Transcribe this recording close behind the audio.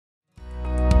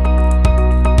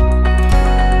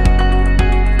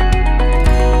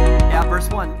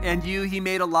And you he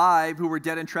made alive, who were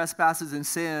dead in trespasses and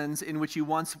sins, in which you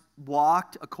once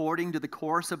walked according to the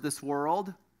course of this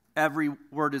world. Every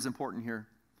word is important here.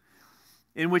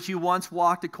 In which you once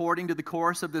walked according to the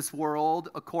course of this world,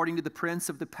 according to the prince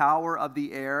of the power of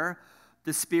the air,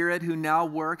 the spirit who now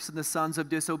works in the sons of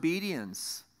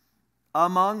disobedience,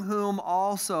 among whom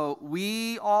also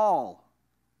we all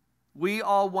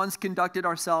once conducted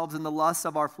ourselves in the lusts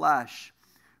of our flesh,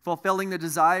 fulfilling the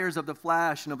desires of the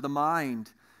flesh and of the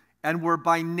mind, and were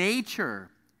by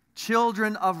nature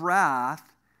children of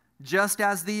wrath, just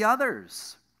as the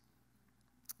others.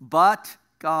 But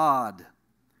God,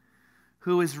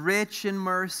 who is rich in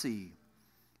mercy,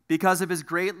 because of his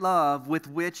great love with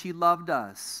which he loved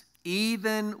us,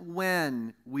 even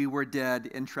when we were dead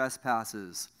in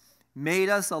trespasses, made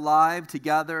us alive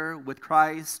together with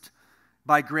Christ.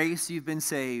 By grace you've been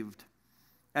saved,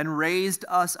 and raised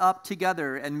us up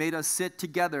together and made us sit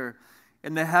together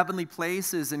in the heavenly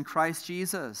places in Christ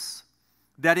Jesus,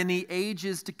 that in the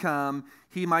ages to come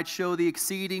he might show the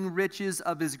exceeding riches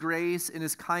of his grace and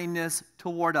his kindness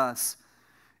toward us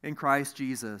in Christ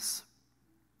Jesus.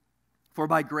 For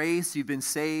by grace you've been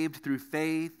saved through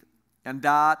faith, and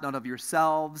that not of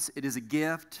yourselves. It is a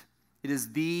gift. It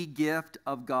is the gift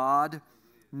of God,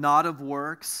 not of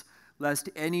works, lest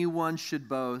anyone should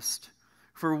boast.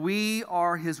 For we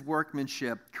are his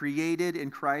workmanship, created in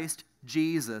Christ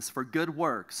Jesus for good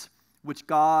works, which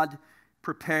God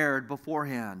prepared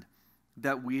beforehand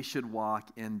that we should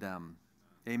walk in them.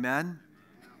 Amen?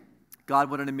 God,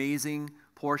 what an amazing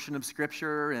portion of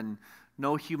Scripture, and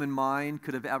no human mind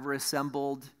could have ever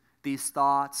assembled these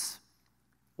thoughts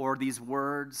or these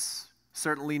words.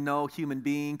 Certainly no human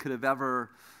being could have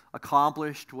ever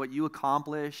accomplished what you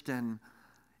accomplished. And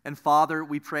Father,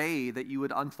 we pray that you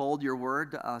would unfold your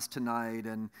word to us tonight,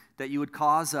 and that you would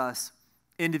cause us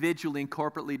individually and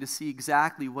corporately to see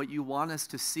exactly what you want us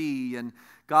to see. And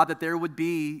God, that there would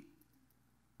be,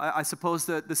 I suppose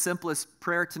the simplest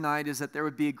prayer tonight is that there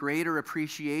would be a greater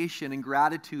appreciation and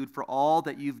gratitude for all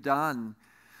that you've done,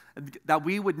 that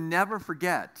we would never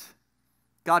forget.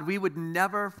 God, we would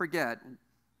never forget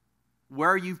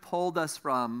where you've pulled us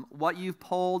from, what you've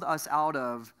pulled us out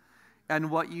of, and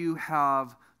what you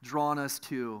have drawn us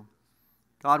to.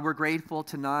 God, we're grateful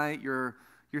tonight. Your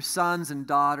sons and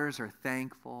daughters are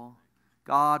thankful.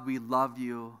 God, we love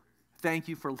you. Thank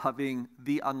you for loving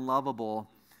the unlovable.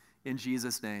 In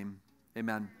Jesus' name,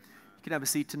 amen. You can have a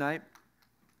seat tonight.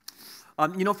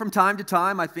 From time to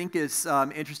time, I think it's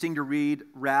interesting to read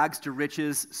rags to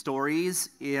riches stories.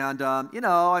 And,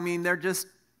 they're just,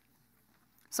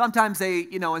 sometimes they,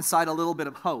 incite a little bit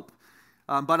of hope.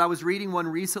 But I was reading one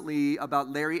recently about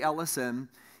Larry Ellison.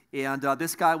 And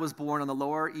this guy was born on the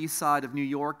Lower East Side of New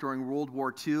York during World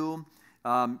War II,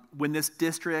 when this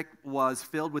district was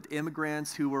filled with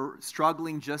immigrants who were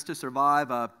struggling just to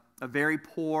survive a very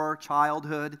poor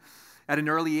childhood. At an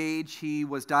early age, he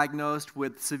was diagnosed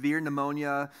with severe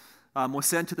pneumonia, was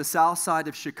sent to the south side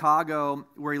of Chicago,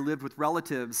 where he lived with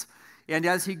relatives. And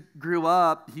as he grew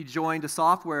up, he joined a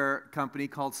software company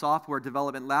called Software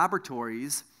Development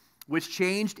Laboratories, which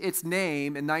changed its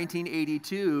name in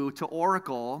 1982 to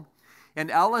Oracle.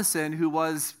 And Ellison, who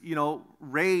was,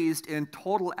 raised in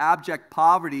total abject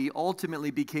poverty,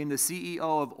 ultimately became the CEO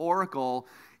of Oracle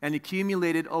and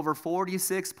accumulated over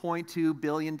 $46.2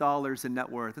 billion in net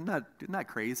worth. Isn't that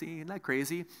crazy? Isn't that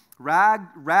crazy?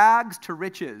 Rags to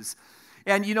riches.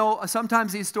 And,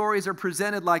 sometimes these stories are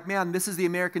presented like, man, this is the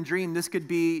American dream. This could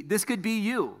be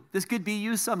you. This could be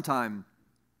you sometime.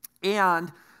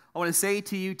 And I want to say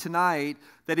to you tonight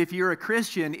that if you're a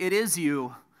Christian, it is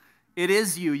you. It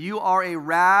is you. You are a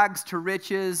rags to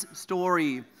riches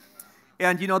story.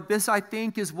 And, this, I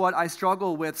think, is what I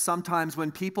struggle with sometimes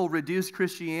when people reduce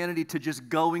Christianity to just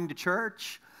going to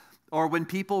church, or when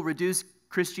people reduce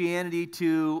Christianity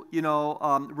to,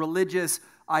 religious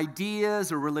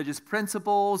ideas or religious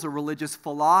principles or religious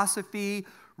philosophy.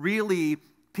 Really,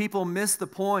 people miss the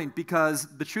point, because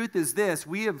the truth is this: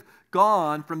 we have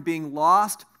gone from being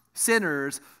lost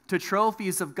sinners to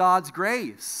trophies of God's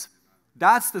grace.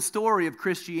 That's the story of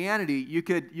Christianity. You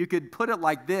could put it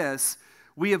like this: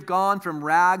 we have gone from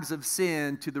rags of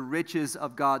sin to the riches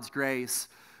of God's grace.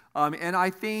 And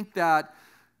I think that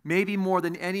maybe more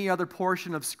than any other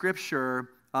portion of Scripture,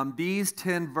 these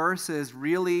 10 verses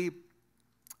really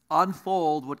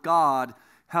unfold what God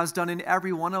has done in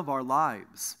every one of our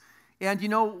lives. And,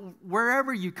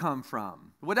 wherever you come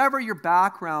from, whatever your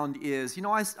background is,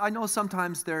 I know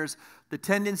sometimes there's the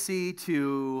tendency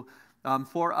to,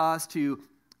 for us to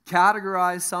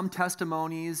categorize some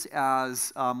testimonies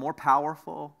as more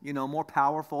powerful, more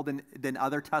powerful than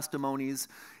other testimonies.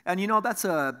 And that's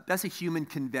a human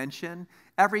convention.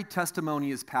 Every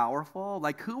testimony is powerful.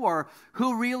 Like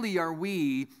who really are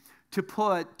we to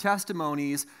put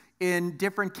testimonies in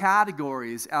different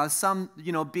categories as some,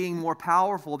 being more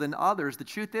powerful than others? The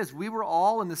truth is, we were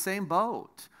all in the same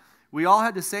boat. We all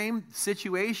had the same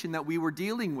situation that we were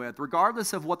dealing with,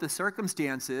 regardless of what the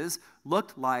circumstances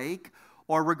looked like,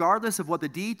 or regardless of what the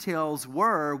details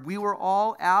were. We were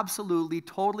all absolutely,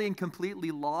 totally, and completely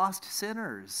lost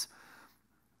sinners.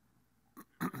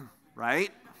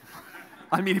 Right?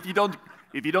 I mean, if you don't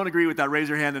agree with that, raise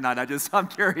your hand tonight. I'm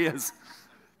curious.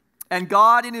 And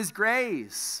God in His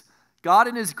grace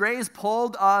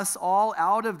pulled us all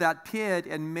out of that pit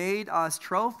and made us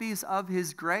trophies of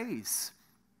His grace.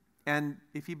 And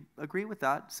if you agree with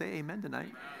that, say amen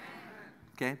tonight.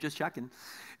 Okay, just checking.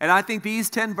 And I think these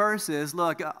 10 verses,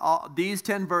 these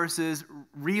 10 verses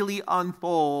really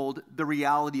unfold the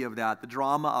reality of that, the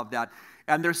drama of that.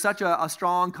 And there's such a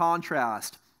strong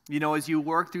contrast. As you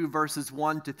work through verses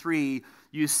 1 to 3,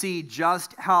 you see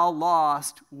just how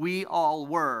lost we all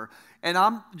were. And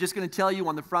I'm just going to tell you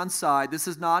on the front side, this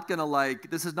is not going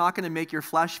to make your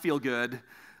flesh feel good,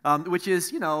 which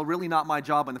is, really not my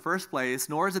job in the first place,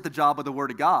 nor is it the job of the Word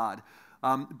of God.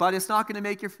 But it's not going to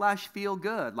make your flesh feel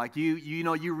good. Like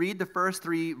you read the first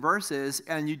 3 verses,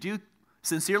 and you do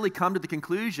sincerely come to the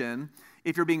conclusion,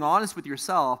 if you're being honest with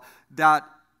yourself, that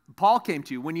Paul came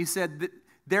to when he said that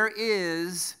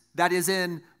that is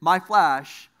in my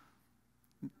flesh,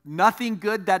 nothing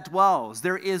good that dwells.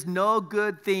 There is no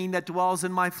good thing that dwells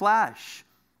in my flesh.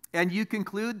 And you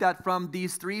conclude that from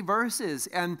these 3 verses.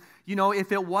 And,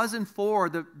 if it wasn't for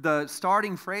the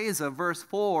starting phrase of verse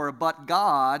 4, but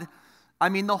God, I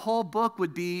mean, the whole book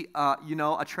would be,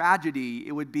 a tragedy.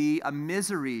 It would be a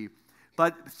misery.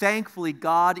 But thankfully,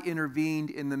 God intervened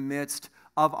in the midst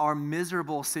of our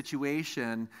miserable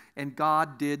situation, and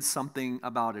God did something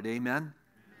about it. Amen?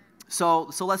 So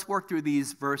let's work through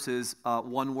these verses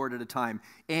one word at a time.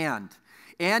 And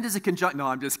is a conjunction. No,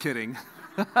 I'm just kidding.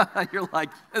 You're like,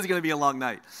 this is going to be a long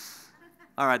night.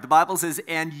 All right, the Bible says,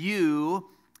 and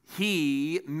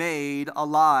He made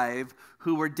alive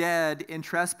who were dead in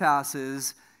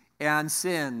trespasses and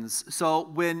sins. So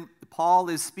when Paul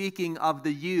is speaking of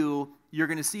the you, you're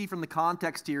going to see from the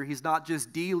context here, he's not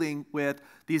just dealing with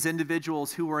these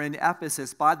individuals who were in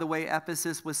Ephesus. By the way,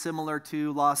 Ephesus was similar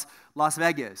to Las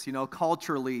Vegas.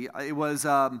 Culturally, it was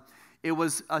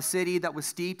a city that was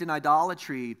steeped in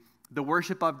idolatry. The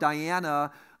worship of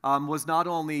Diana was not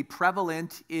only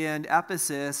prevalent in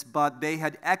Ephesus, but they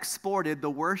had exported the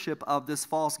worship of this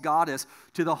false goddess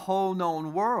to the whole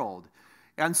known world.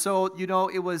 And so,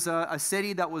 it was a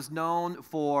city that was known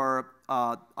for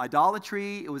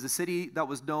idolatry. It was a city that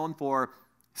was known for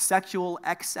sexual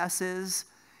excesses.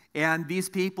 And these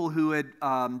people who had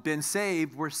been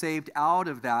saved were saved out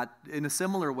of that in a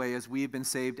similar way as we've been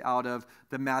saved out of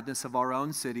the madness of our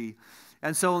own city.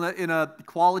 And so in a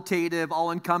qualitative,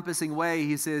 all-encompassing way,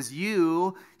 he says,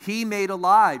 He made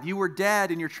alive. You were dead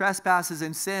in your trespasses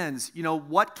and sins.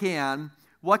 What can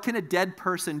a dead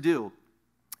person do?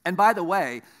 And by the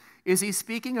way, is he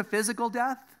speaking of physical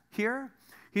death here?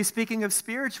 He's speaking of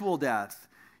spiritual death.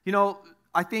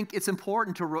 I think it's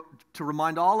important to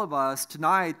remind all of us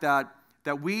tonight that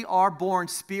we are born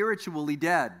spiritually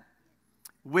dead.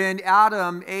 When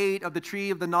Adam ate of the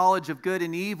tree of the knowledge of good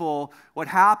and evil, what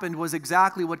happened was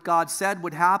exactly what God said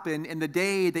would happen. In the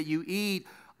day that you eat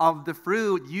of the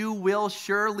fruit, you will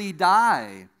surely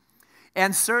die.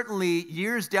 And certainly,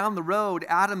 years down the road,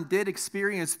 Adam did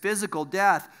experience physical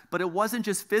death, but it wasn't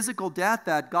just physical death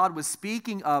that God was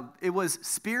speaking of. It was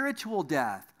spiritual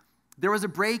death. There was a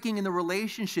breaking in the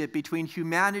relationship between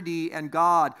humanity and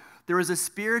God. There was a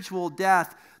spiritual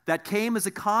death that came as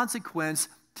a consequence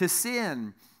to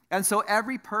sin. And so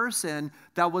every person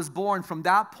that was born from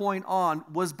that point on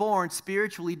was born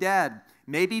spiritually dead,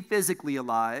 maybe physically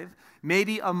alive,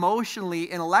 maybe emotionally,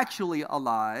 intellectually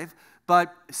alive,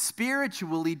 but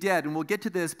spiritually dead. And we'll get to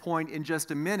this point in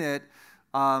just a minute.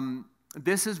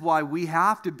 This is why we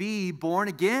have to be born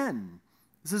again.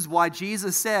 This is why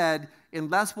Jesus said,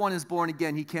 unless one is born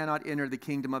again, he cannot enter the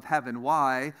kingdom of heaven.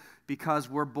 Why? Because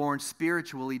we're born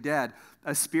spiritually dead.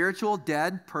 A spiritual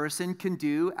dead person can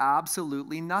do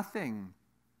absolutely nothing.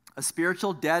 A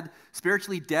spiritually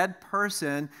dead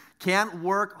person can't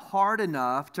work hard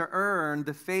enough to earn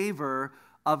the favor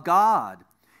of God.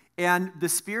 And the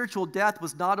spiritual death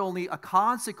was not only a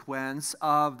consequence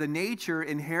of the nature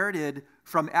inherited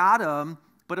from Adam,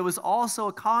 but it was also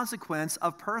a consequence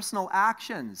of personal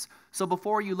actions. So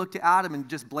before you look to Adam and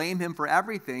just blame him for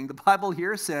everything, the Bible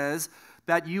here says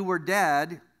that you were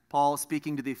dead. Paul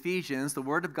speaking to the Ephesians, the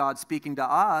Word of God speaking to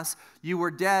us, you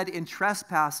were dead in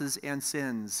trespasses and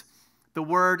sins. The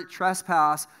word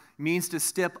trespass means to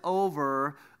step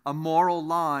over a moral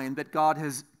line that God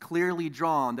has clearly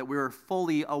drawn, that we're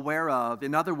fully aware of.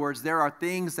 In other words, there are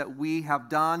things that we have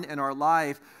done in our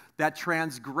life that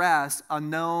transgress a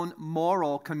known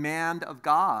moral command of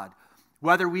God.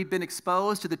 Whether we've been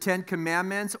exposed to the 10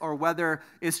 Commandments or whether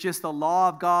it's just the law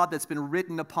of God that's been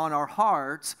written upon our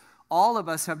hearts, all of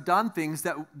us have done things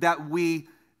that we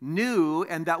knew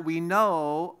and that we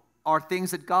know are things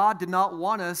that God did not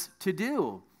want us to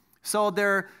do. So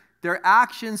they're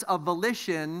actions of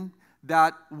volition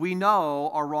that we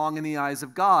know are wrong in the eyes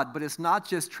of God. But it's not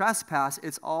just trespass,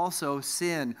 it's also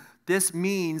sin. This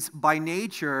means by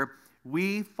nature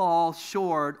we fall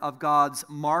short of God's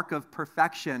mark of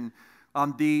perfection.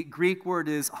 The Greek word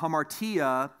is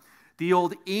hamartia. The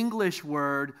Old English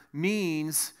word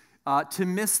means to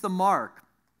miss the mark.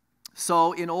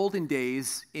 So in olden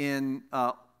days, in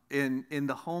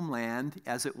the homeland,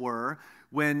 as it were,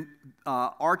 when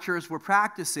archers were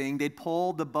practicing, they'd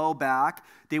pull the bow back,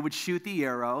 they would shoot the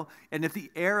arrow, and if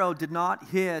the arrow did not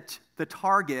hit the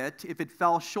target, if it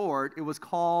fell short, it was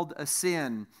called a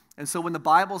sin. And so when the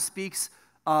Bible speaks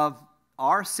of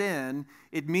our sin,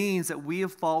 it means that we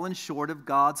have fallen short of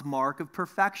God's mark of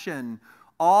perfection.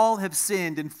 All have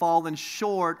sinned and fallen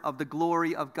short of the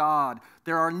glory of God.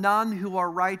 There are none who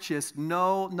are righteous,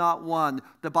 no, not one.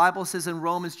 The Bible says in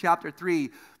Romans chapter 3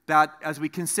 that as we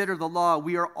consider the law,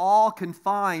 we are all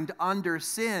confined under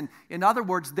sin. In other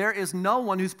words, there is no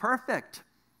one who's perfect.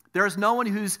 There is no one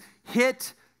who's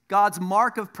hit God's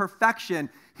mark of perfection,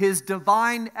 his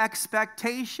divine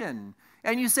expectation.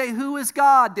 And you say, who is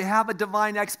God to have a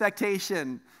divine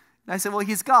expectation? And I said, well,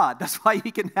 he's God. That's why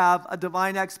he can have a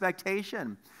divine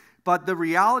expectation. But the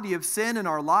reality of sin in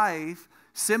our life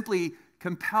simply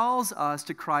compels us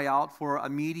to cry out for a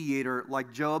mediator,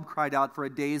 like Job cried out for a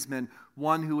daysman,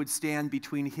 one who would stand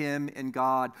between him and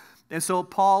God. And so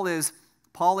Paul is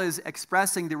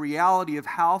expressing the reality of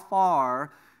how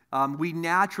far we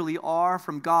naturally are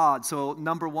from God. So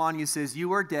number one, he says,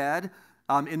 you are dead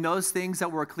in those things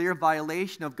that were a clear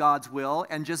violation of God's will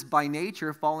and just by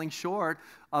nature falling short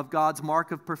of God's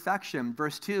mark of perfection.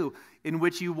 Verse 2, in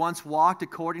which you once walked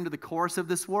according to the course of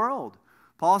this world.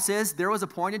 Paul says there was a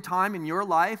point in time in your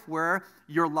life where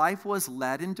your life was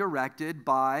led and directed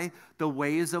by the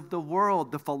ways of the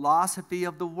world, the philosophy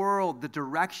of the world, the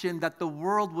direction that the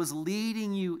world was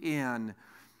leading you in.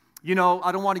 You know,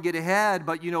 I don't want to get ahead,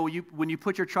 but you know, when you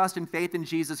put your trust and faith in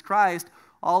Jesus Christ,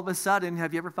 all of a sudden,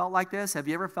 have you ever felt like this? Have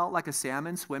you ever felt like a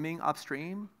salmon swimming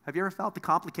upstream? Have you ever felt the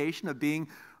complication of being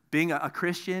a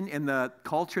Christian in the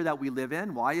culture that we live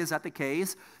in? Why is that the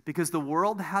case? Because the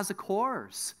world has a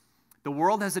course. The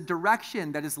world has a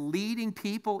direction that is leading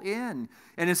people in,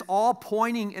 and it's all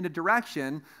pointing in a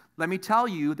direction. Let me tell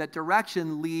you that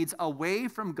direction leads away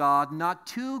from God, not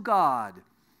to God.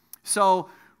 So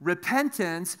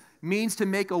repentance means to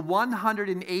make a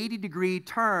 180-degree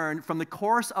turn from the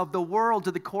course of the world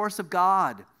to the course of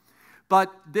God.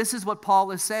 But this is what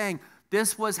Paul is saying.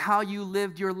 This was how you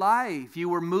lived your life. You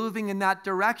were moving in that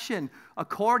direction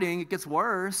it gets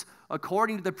worse,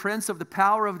 according to the prince of the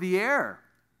power of the air.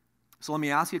 So let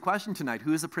me ask you a question tonight.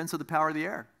 Who is the prince of the power of the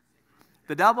air?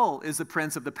 The devil is the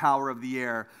prince of the power of the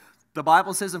air. The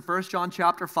Bible says in 1 John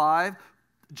chapter 5,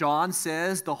 John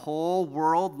says the whole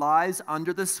world lies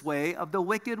under the sway of the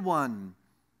wicked one.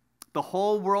 The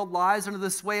whole world lies under the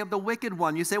sway of the wicked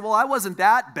one. You say, well, I wasn't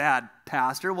that bad,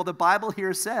 Pastor. Well, the Bible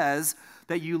here says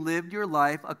that you lived your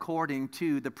life according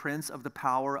to the prince of the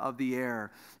power of the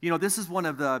air. You know, this is one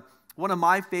of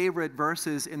my favorite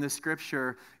verses in the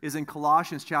scripture is in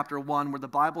Colossians chapter 1, where the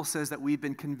Bible says that we've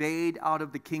been conveyed out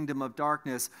of the kingdom of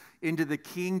darkness into the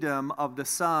kingdom of the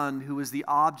Son, who is the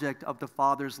object of the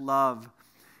Father's love.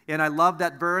 And I love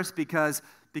that verse because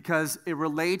it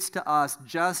relates to us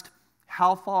just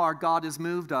how far God has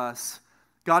moved us.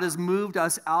 God has moved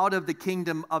us out of the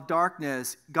kingdom of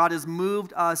darkness. God has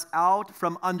moved us out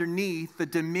from underneath the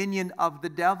dominion of the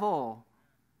devil.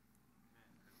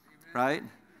 Right?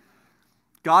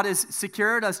 God has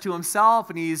secured us to himself,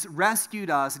 and he's rescued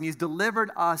us, and he's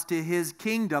delivered us to his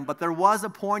kingdom. But there was a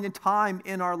point in time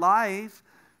in our life,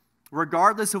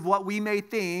 regardless of what we may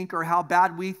think or how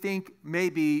bad we think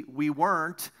maybe we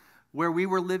weren't, where we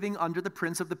were living under the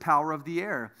prince of the power of the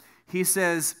air. He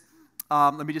says,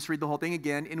 let me just read the whole thing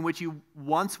again, in which you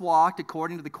once walked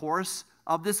according to the course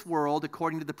of this world,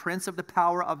 according to the prince of the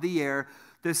power of the air,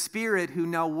 the spirit who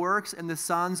now works in the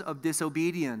sons of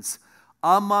disobedience,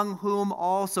 among whom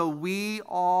also we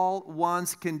all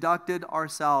once conducted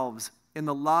ourselves in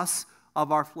the lusts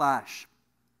of our flesh,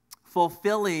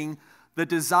 fulfilling the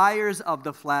desires of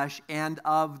the flesh and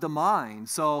of the mind.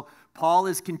 So Paul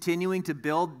is continuing to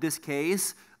build this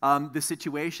case, the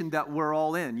situation that we're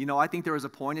all in. You know, I think there was a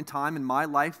point in time in my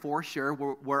life for sure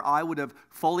where I would have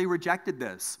fully rejected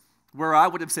this, where I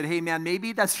would have said, hey man,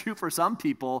 maybe that's true for some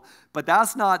people, but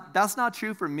that's not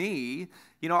true for me.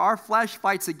 You know, our flesh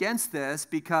fights against this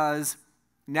because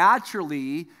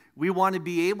naturally we want to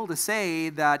be able to say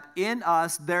that in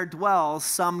us there dwells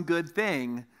some good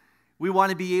thing. We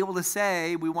want to be able to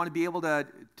say, we want to be able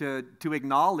to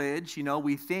acknowledge, you know,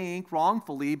 we think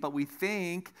wrongfully, but we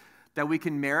think that we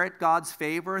can merit God's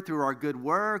favor through our good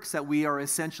works, that we are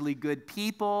essentially good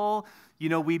people. You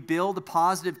know, we build a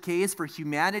positive case for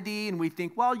humanity, and we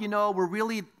think, well, you know, we're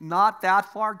really not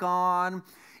that far gone.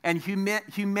 And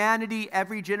humanity,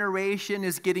 every generation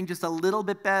is getting just a little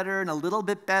bit better and a little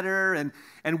bit better,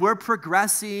 and we're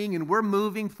progressing and we're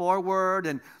moving forward.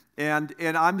 And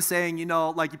I'm saying, you know,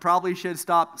 like you probably should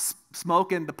stop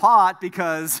smoking the pot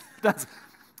because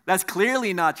that's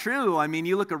clearly not true. I mean,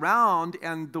 you look around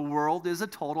and the world is a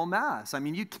total mess. I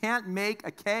mean, you can't make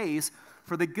a case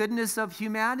for the goodness of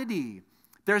humanity.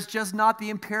 There's just not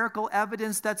the empirical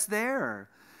evidence that's there.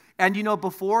 And, you know,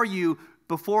 before you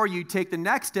take the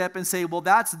next step and say, well,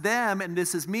 that's them and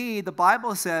this is me, the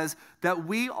Bible says that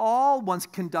we all once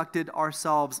conducted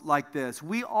ourselves like this.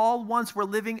 We all once were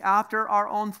living after our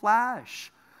own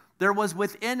flesh. There was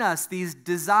within us these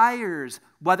desires,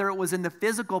 whether it was in the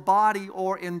physical body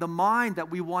or in the mind,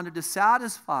 that we wanted to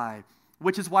satisfy,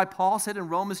 which is why Paul said in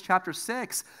Romans chapter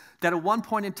 6 that at one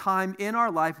point in time in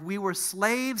our life, we were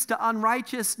slaves to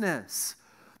unrighteousness.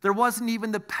 There wasn't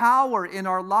even the power in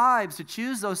our lives to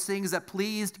choose those things that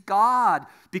pleased God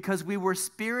because we were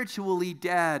spiritually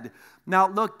dead. Now,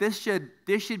 look, this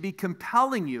should be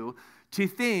compelling you to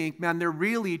think, man, there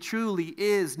really, truly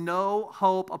is no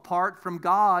hope apart from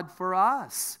God for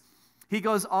us. He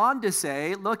goes on to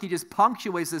say, look, he just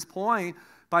punctuates this point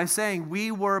by saying,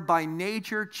 we were by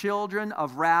nature children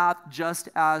of wrath just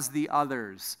as the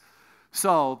others.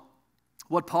 So,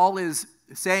 what Paul is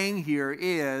saying here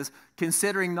is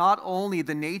considering not only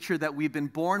the nature that we've been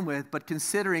born with, but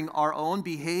considering our own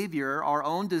behavior, our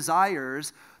own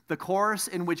desires, the course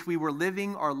in which we were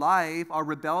living our life, our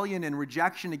rebellion and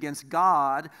rejection against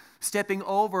God, stepping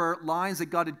over lines that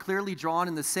God had clearly drawn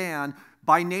in the sand,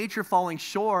 by nature falling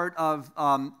short of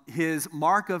his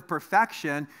mark of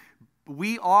perfection.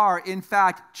 We are, in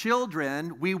fact,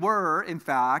 children. We were, in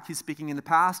fact, he's speaking in the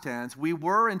past tense, we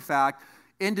were, in fact,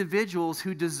 individuals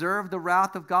who deserve the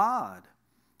wrath of God.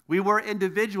 We were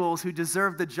individuals who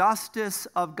deserve the justice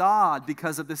of God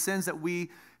because of the sins that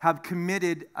we have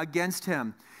committed against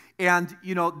him. And,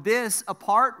 you know, this,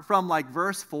 apart from like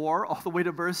verse 4 all the way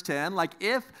to verse 10, like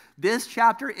if this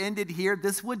chapter ended here,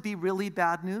 this would be really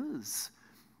bad news.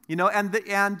 You know,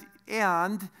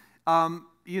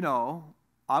 you know,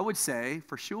 I would say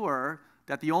for sure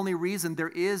that the only reason there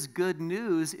is good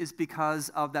news is because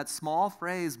of that small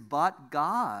phrase, but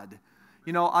God.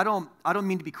 You know, I don't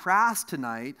mean to be crass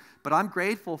tonight, but I'm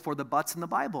grateful for the buts in the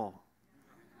Bible.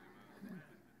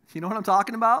 You know what I'm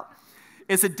talking about?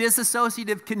 It's a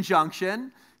disassociative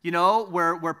conjunction, you know,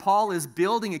 where Paul is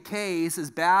building a case,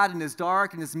 as bad and as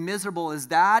dark and as miserable as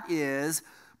that is,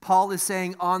 Paul is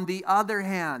saying, on the other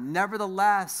hand,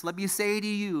 nevertheless, let me say to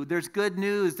you, there's good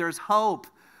news, there's hope.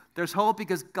 There's hope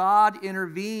because God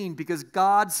intervened, because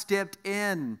God stepped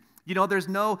in. You know, there's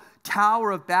no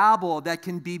Tower of Babel that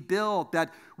can be built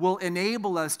that will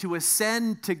enable us to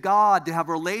ascend to God, to have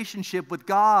a relationship with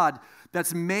God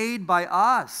that's made by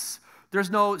us. There's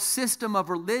no system of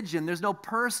religion. There's no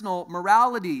personal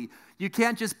morality. You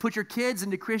can't just put your kids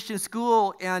into Christian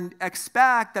school and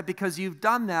expect that because you've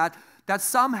done that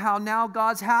somehow now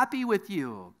God's happy with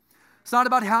you. It's not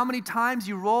about how many times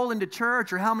you roll into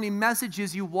church or how many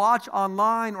messages you watch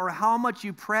online or how much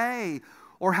you pray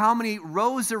or how many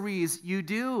rosaries you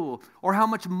do or how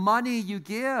much money you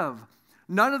give.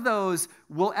 None of those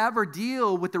will ever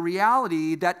deal with the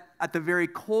reality that at the very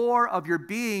core of your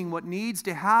being, what needs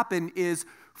to happen is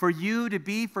for you to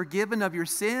be forgiven of your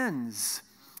sins.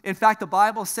 In fact, the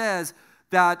Bible says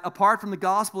that apart from the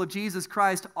gospel of Jesus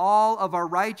Christ, all of our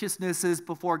righteousnesses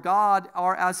before God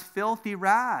are as filthy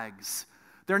rags.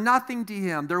 They're nothing to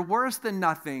him. They're worse than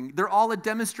nothing. They're all a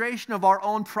demonstration of our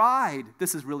own pride.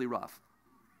 This is really rough.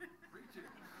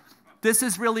 This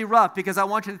is really rough because I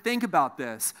want you to think about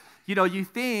this. You know, you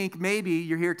think maybe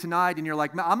you're here tonight and you're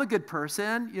like, I'm a good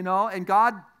person, you know, and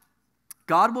God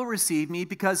God will receive me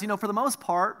because, for the most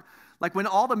part, like when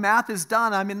all the math is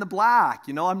done, I'm in the black.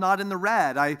 I'm not in the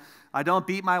red. I don't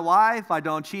beat my wife. I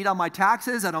don't cheat on my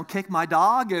taxes. I don't kick my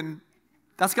dog. And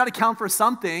that's got to count for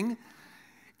something.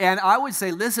 And I would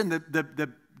say, listen,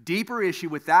 the deeper issue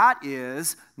with that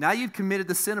is now you've committed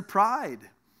the sin of pride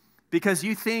because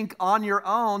you think on your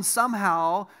own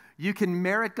somehow you can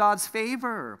merit God's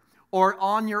favor, or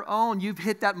on your own you've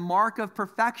hit that mark of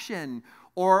perfection,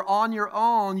 or on your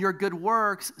own your good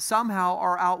works somehow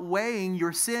are outweighing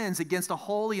your sins against a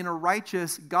holy and a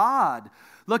righteous God.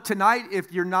 Look, tonight,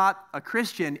 if you're not a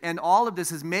Christian and all of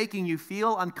this is making you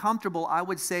feel uncomfortable, I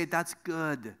would say that's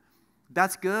good.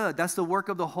 That's good. That's the work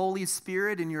of the Holy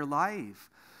Spirit in your life.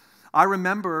 I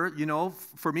remember,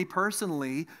 for me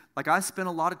personally, like I spent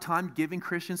a lot of time giving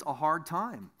Christians a hard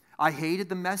time. I hated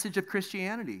the message of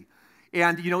Christianity.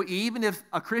 And, even if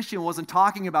a Christian wasn't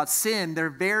talking about sin, their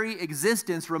very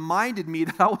existence reminded me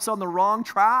that I was on the wrong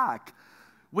track,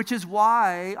 which is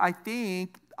why I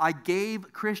think I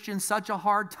gave Christians such a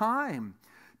hard time.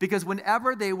 Because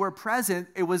whenever they were present,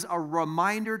 it was a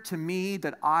reminder to me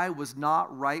that I was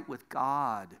not right with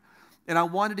God. And I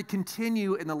wanted to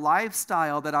continue in the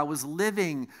lifestyle that I was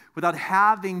living without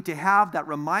having to have that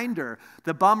reminder.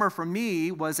 The bummer for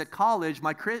me was at college,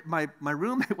 my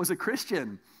roommate was a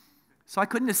Christian. So I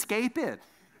couldn't escape it.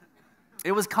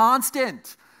 It was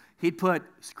constant. He'd put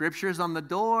scriptures on the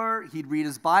door. He'd read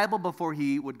his Bible before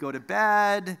he would go to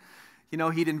bed.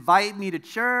 He'd invite me to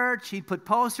church. He'd put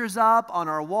posters up on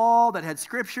our wall that had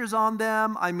scriptures on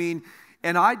them.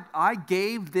 And I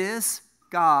gave this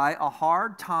guy a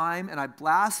hard time, and I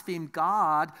blasphemed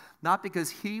God, not because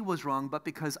he was wrong, but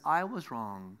because I was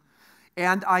wrong.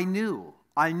 And I knew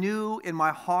in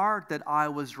my heart that I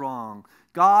was wrong.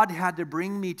 God had to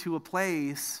bring me to a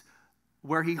place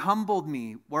where he humbled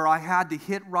me, where I had to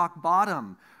hit rock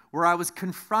bottom, where I was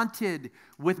confronted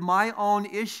with my own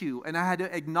issue, and I had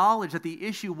to acknowledge that the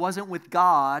issue wasn't with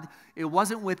God, it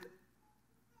wasn't with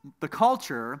the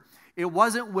culture, it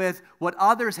wasn't with what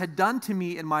others had done to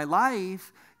me in my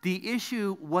life. The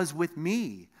issue was with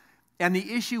me, and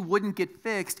the issue wouldn't get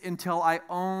fixed until I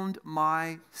owned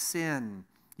my sin.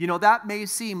 That may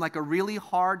seem like a really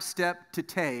hard step to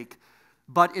take,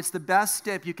 but it's the best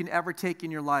step you can ever take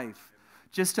in your life,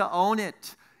 just to own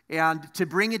it and to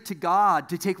bring it to God,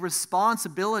 to take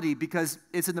responsibility, because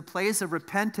it's in the place of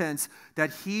repentance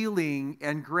that healing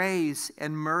and grace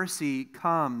and mercy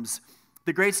comes.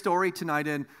 The great story tonight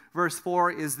in verse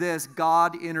 4 is this: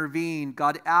 God intervened.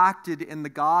 God acted in the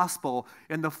gospel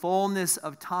in the fullness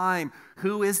of time.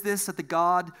 Who is this that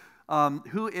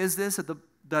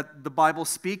the Bible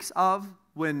speaks of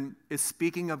when it's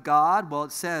speaking of God? Well,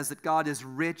 it says that God is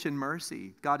rich in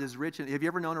mercy. God is rich. Have you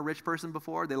ever known a rich person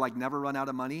before? They never run out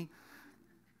of money.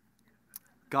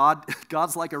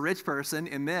 God's like a rich person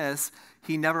in this.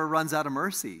 He never runs out of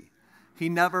mercy. He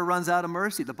never runs out of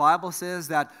mercy. The Bible says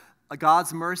that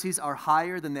God's mercies are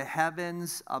higher than the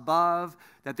heavens above,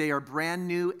 that they are brand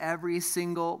new every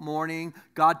single morning.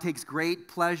 God takes great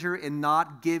pleasure in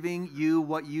not giving you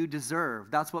what you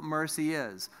deserve. That's what mercy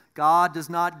is. God does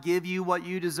not give you what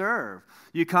you deserve.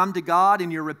 You come to God and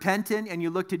you're repentant and you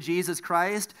look to Jesus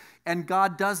Christ, and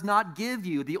God does not give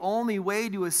you. The only way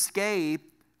to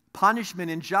escape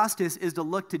punishment and justice is to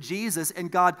look to Jesus,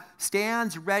 and God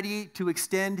stands ready to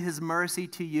extend his mercy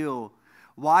to you.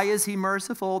 Why is he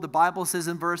merciful? The Bible says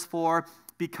in verse 4,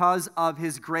 because of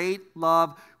his great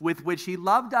love with which he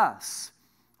loved us.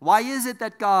 Why is it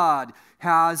that God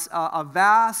has a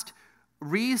vast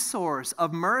resource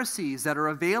of mercies that are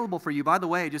available for you? By the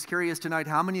way, just curious tonight,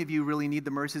 how many of you really need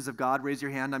the mercies of God? Raise your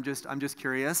hand. I'm just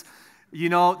curious. You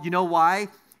know why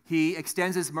he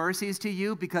extends his mercies to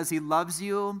you? Because he loves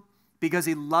you. Because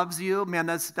he loves you. Man,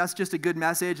 that's just a good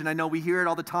message, and I know we hear it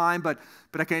all the time, but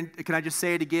can I just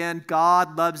say it again?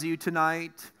 God loves you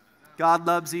tonight. God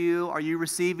loves you. Are you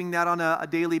receiving that on a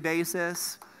daily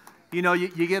basis?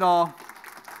 You get all...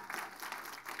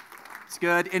 It's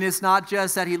good. And it's not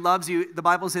just that he loves you. The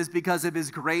Bible says because of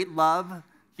his great love.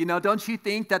 Don't you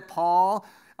think that Paul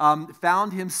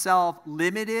found himself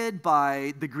limited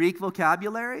by the Greek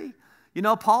vocabulary?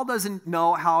 Paul doesn't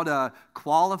know how to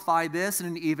qualify this in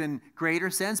an even greater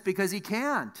sense because he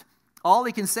can't. All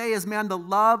he can say is, man, the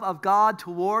love of God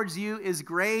towards you is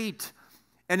great.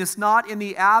 And it's not in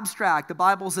the abstract. The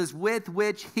Bible says, with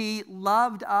which he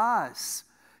loved us.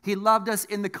 He loved us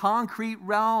in the concrete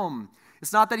realm.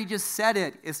 It's not that he just said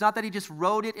it. It's not that he just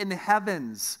wrote it in the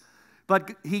heavens.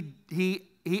 But he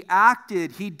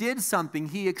acted. He did something.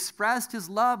 He expressed his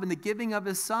love in the giving of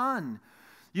his son.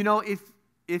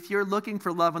 if you're looking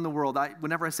for love in the world,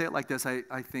 whenever I say it like this,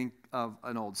 I think of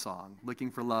an old song,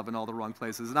 looking for love in all the wrong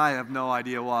places, and I have no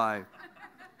idea why.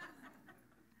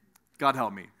 God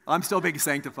help me. I'm still being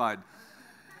sanctified.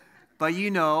 But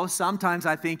sometimes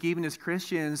I think even as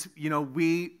Christians,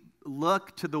 we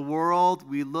look to the world,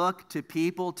 we look to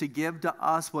people to give to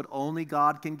us what only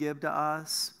God can give to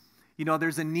us.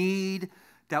 There's a need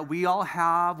that we all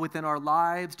have within our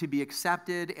lives to be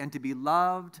accepted and to be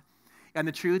loved. And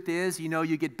the truth is,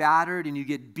 you get battered and you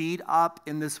get beat up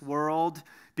in this world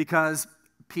because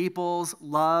people's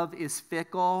love is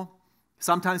fickle.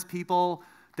 Sometimes people,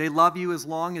 they love you as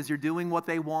long as you're doing what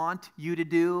they want you to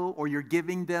do, or you're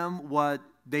giving them what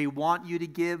they want you to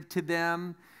give to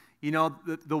them.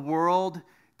 The world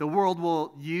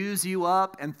will use you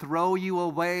up and throw you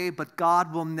away, but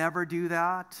God will never do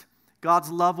that.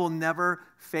 God's love will never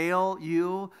fail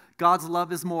you. God's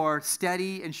love is more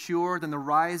steady and sure than the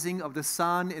rising of the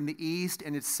sun in the east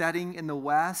and its setting in the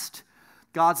west.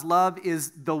 God's love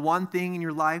is the one thing in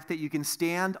your life that you can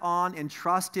stand on and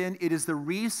trust in. It is the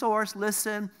resource,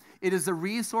 listen, it is the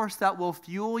resource that will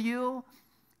fuel you.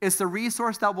 It's the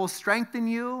resource that will strengthen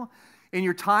you in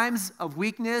your times of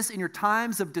weakness, in your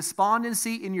times of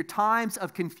despondency, in your times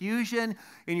of confusion,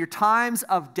 in your times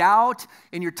of doubt,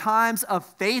 in your times of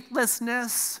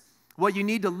faithlessness. What you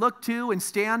need to look to and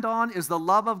stand on is the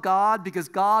love of God, because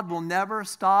God will never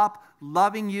stop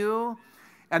loving you.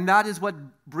 And that is what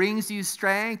brings you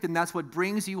strength, and that's what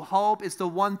brings you hope. It's the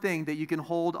one thing that you can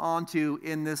hold on to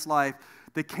in this life,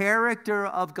 the character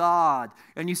of God.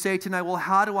 And you say tonight, well,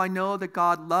 how do I know that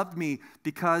God loved me?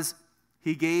 Because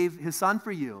He gave His Son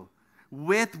for you,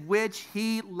 with which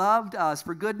He loved us.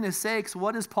 For goodness sakes,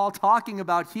 what is Paul talking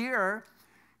about here?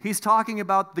 He's talking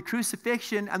about the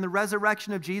crucifixion and the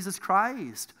resurrection of Jesus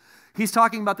Christ. He's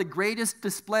talking about the greatest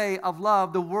display of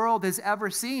love the world has ever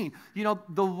seen.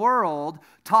 The world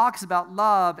talks about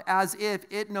love as if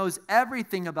it knows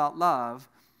everything about love.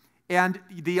 And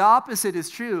the opposite is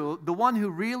true. The one who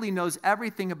really knows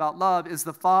everything about love is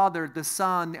the Father, the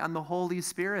Son, and the Holy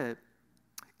Spirit.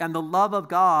 And the love of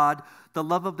God, the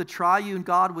love of the triune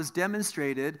God, was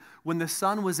demonstrated when the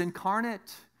Son was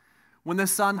incarnate. When the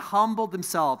Son humbled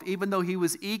Himself, even though He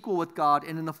was equal with God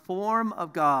and in the form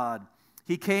of God.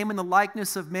 He came in the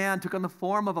likeness of man, took on the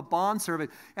form of a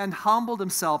bondservant, and humbled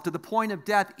Himself to the point of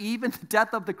death, even the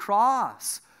death of the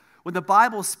cross. When the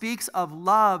Bible speaks of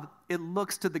love, it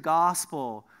looks to the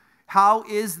gospel. How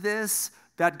is this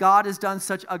that God has done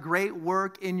such a great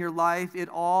work in your life? It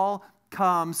all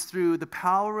comes through the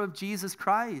power of Jesus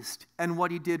Christ and what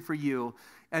He did for you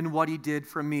and what He did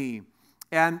for me.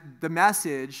 And the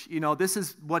message, this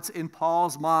is what's in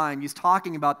Paul's mind. He's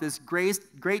talking about this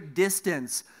great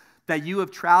distance that you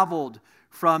have traveled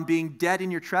from being dead in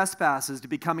your trespasses to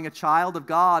becoming a child of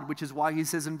God, which is why he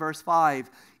says in verse 5,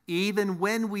 even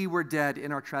when we were dead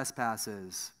in our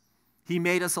trespasses, He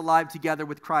made us alive together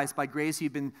with Christ. By grace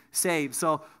you've been saved.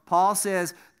 So Paul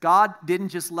says, God didn't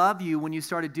just love you when you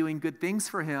started doing good things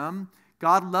for Him.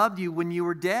 God loved you when you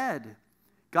were dead.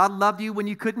 God loved you when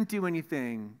you couldn't do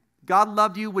anything. God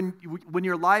loved you when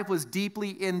your life was deeply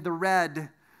in the red.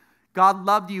 God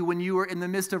loved you when you were in the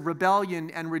midst of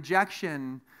rebellion and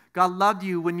rejection. God loved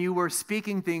you when you were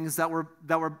speaking things that were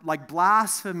like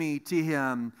blasphemy to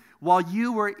Him. While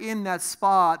you were in that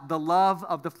spot, the love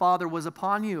of the Father was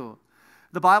upon you.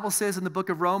 The Bible says in the book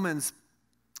of Romans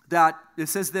that it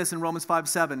says this in Romans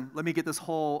 5:7. Let me get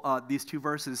these two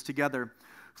verses together.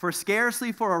 For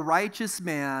scarcely for a righteous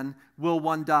man will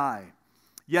one die.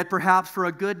 Yet perhaps for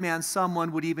a good man,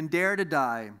 someone would even dare to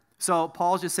die. So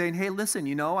Paul's just saying, hey, listen,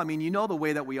 you know the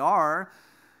way that we are.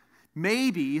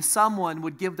 Maybe someone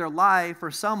would give their life for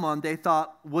someone they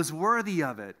thought was worthy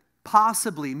of it.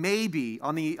 Possibly, maybe,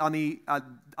 on the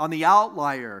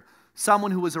outlier,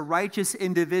 someone who was a righteous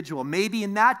individual. Maybe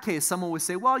in that case, someone would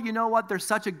say, well, you know what? They're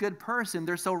such a good person.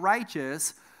 They're so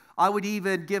righteous. I would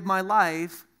even give my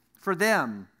life for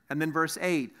them. And then verse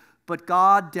 8. But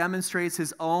God demonstrates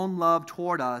His own love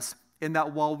toward us in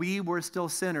that while we were still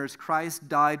sinners, Christ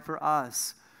died for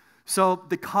us. So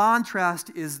the contrast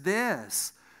is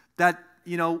this, that,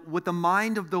 with the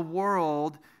mind of the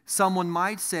world, someone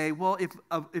might say, well,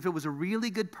 if it was a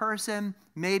really good person,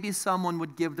 maybe someone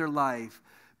would give their life.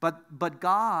 But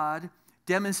God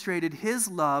demonstrated His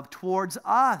love towards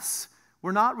us.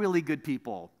 We're not really good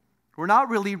people. We're not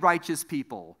really righteous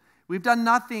people. We've done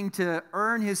nothing to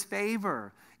earn His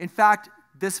favor. In fact,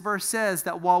 this verse says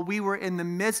that while we were in the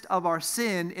midst of our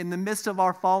sin, in the midst of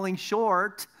our falling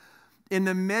short, in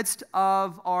the midst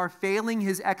of our failing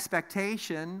His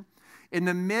expectation, in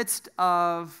the midst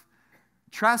of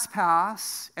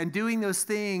trespass and doing those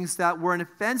things that were an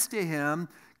offense to Him,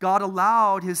 God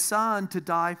allowed his Son to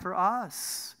die for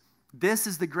us. This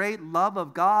is the great love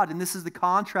of God, and this is the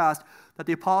contrast that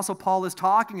the Apostle Paul is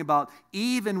talking about.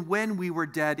 Even when we were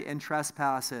dead in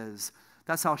trespasses,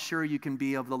 that's how sure you can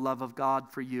be of the love of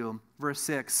God for you. Verse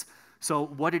 6, so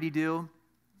what did he do?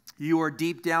 You are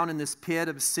deep down in this pit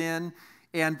of sin.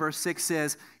 And verse 6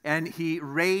 says, and he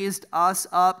raised us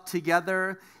up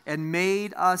together and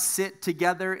made us sit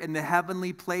together in the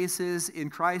heavenly places in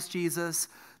Christ Jesus,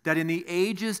 that in the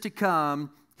ages to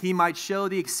come he might show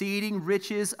the exceeding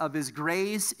riches of his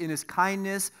grace in his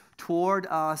kindness toward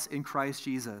us in Christ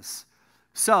Jesus.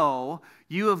 So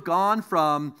you have gone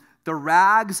from the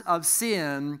rags of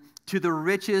sin to the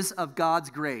riches of God's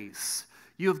grace.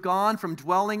 You have gone from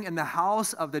dwelling in the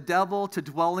house of the devil to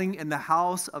dwelling in the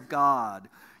house of God.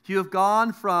 You have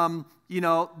gone from,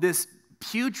 this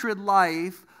putrid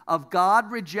life of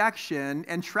God rejection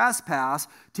and trespass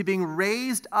to being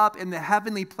raised up in the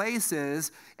heavenly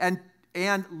places and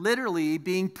literally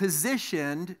being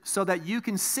positioned so that you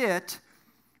can sit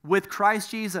with Christ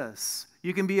Jesus.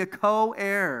 You can be a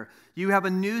co-heir. You have a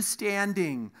new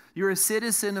standing. You're a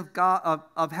citizen of God,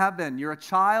 of heaven. You're a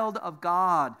child of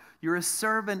God. You're a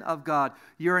servant of God.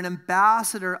 You're an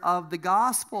ambassador of the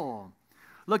gospel.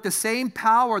 Look, the same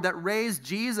power that raised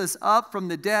Jesus up from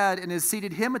the dead and has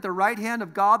seated him at the right hand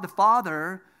of God the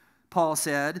Father, Paul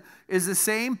said, is the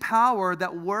same power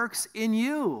that works in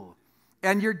you.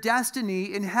 And your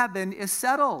destiny in heaven is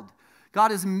settled. God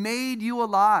has made you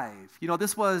alive.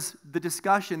 This was the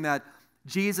discussion that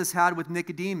Jesus had with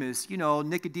Nicodemus.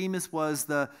 Nicodemus was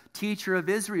the teacher of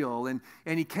Israel, and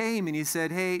he came and he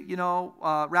said, hey,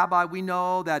 Rabbi, we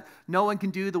know that no one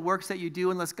can do the works that you do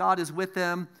unless God is with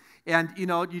them. And,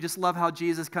 you just love how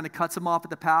Jesus kind of cuts him off at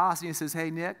the pass, and he says,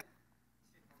 hey, Nick,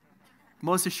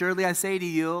 most assuredly I say to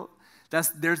you,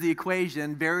 there's the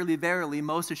equation, verily, verily,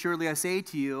 most assuredly I say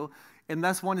to you,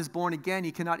 unless one is born again,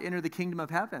 he cannot enter the kingdom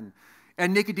of heaven.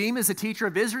 And Nicodemus, the teacher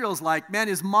of Israel, is like, man,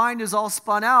 his mind is all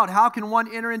spun out. How can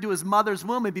one enter into his mother's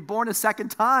womb and be born a second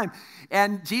time?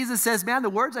 And Jesus says, man, the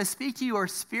words I speak to you are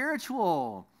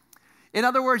spiritual. In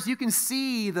other words, you can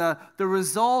see the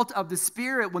result of the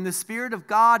Spirit when the Spirit of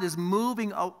God is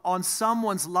moving on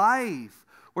someone's life.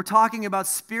 We're talking about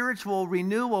spiritual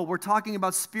renewal. We're talking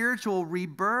about spiritual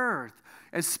rebirth.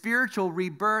 And spiritual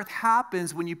rebirth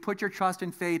happens when you put your trust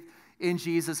and faith in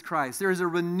Jesus Christ. There is a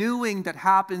renewing that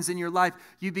happens in your life.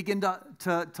 You begin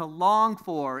to long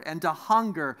for and to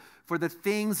hunger for the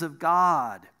things of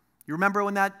God. You remember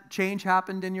when that change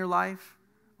happened in your life?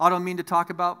 I don't mean to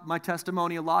talk about my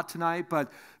testimony a lot tonight,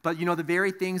 but the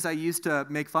very things I used to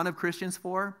make fun of Christians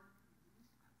for.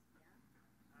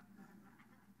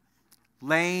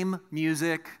 Lame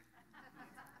music,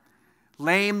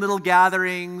 lame little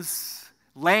gatherings,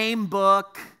 lame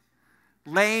book,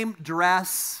 lame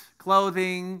dress,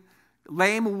 clothing,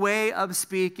 lame way of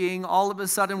speaking. All of a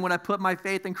sudden, when I put my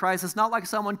faith in Christ, it's not like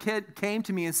someone came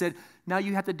to me and said, now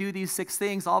you have to do these 6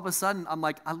 things. All of a sudden, I'm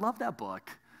like, I love that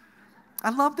book. I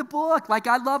love the book.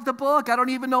 I love the book. I don't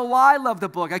even know why I love the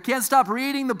book. I can't stop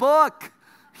reading the book.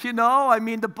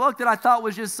 The book that I thought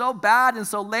was just so bad and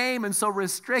so lame and so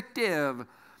restrictive.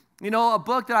 A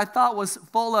book that I thought was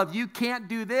full of, you can't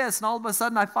do this. And all of a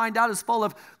sudden I find out it's full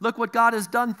of, look what God has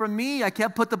done for me. I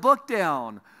can't put the book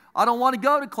down. I don't want to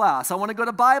go to class. I want to go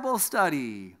to Bible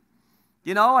study.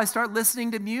 I start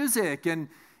listening to music and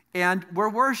we're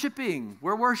worshiping.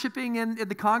 We're worshiping in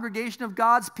the congregation of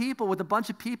God's people with a bunch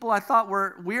of people I thought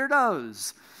were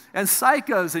weirdos and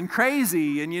psychos and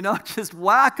crazy and, just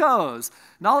wackos.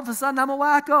 And all of a sudden, I'm a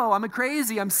wacko. I'm a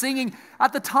crazy. I'm singing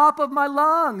at the top of my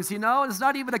lungs, and it's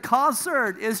not even a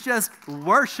concert. It's just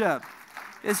worship.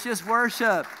 It's just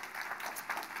worship.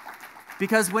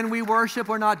 Because when we worship,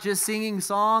 we're not just singing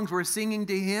songs, we're singing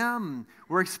to Him.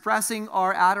 We're expressing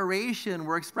our adoration,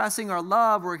 we're expressing our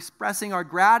love, we're expressing our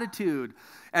gratitude.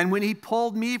 And when He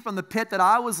pulled me from the pit that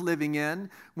I was living in,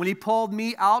 when He pulled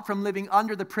me out from living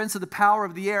under the prince of the power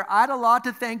of the air, I had a lot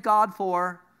to thank God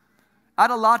for. I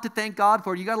had a lot to thank God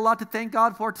for. You got a lot to thank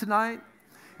God for tonight?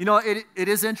 It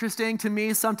is interesting to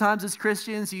me sometimes as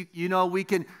Christians, we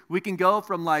can go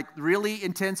from really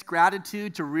intense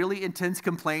gratitude to really intense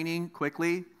complaining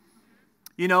quickly.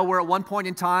 Where at one point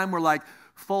in time we're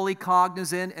fully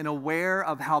cognizant and aware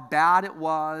of how bad it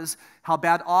was, how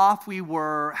bad off we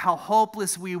were, how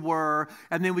hopeless we were,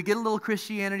 and then we get a little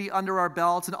Christianity under our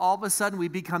belts, and all of a sudden we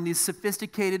become these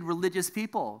sophisticated religious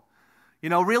people,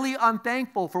 really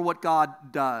unthankful for what God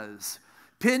does.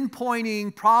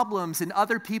 Pinpointing problems in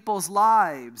other people's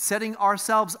lives, setting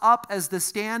ourselves up as the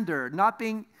standard, not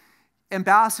being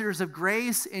ambassadors of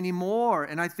grace anymore.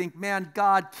 And I think, man,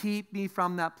 God, keep me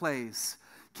from that place.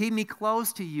 Keep me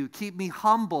close to you. Keep me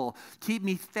humble. Keep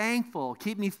me thankful.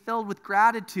 Keep me filled with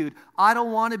gratitude. I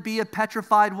don't want to be a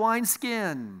petrified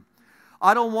wineskin.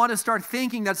 I don't want to start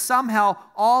thinking that somehow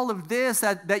all of this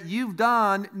that you've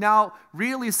done, now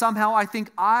really somehow I think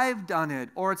I've done it,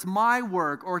 or it's my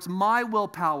work, or it's my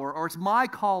willpower, or it's my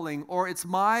calling, or it's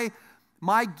my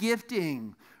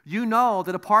gifting. You know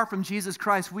that apart from Jesus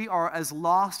Christ, we are as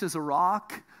lost as a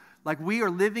rock. Like we are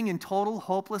living in total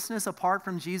hopelessness apart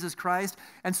from Jesus Christ.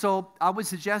 And so I would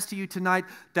suggest to you tonight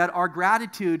that our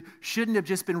gratitude shouldn't have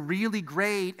just been really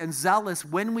great and zealous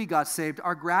when we got saved.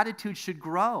 Our gratitude should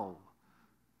grow.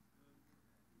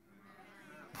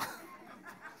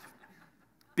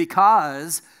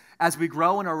 Because as we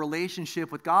grow in our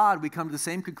relationship with God, we come to the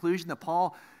same conclusion that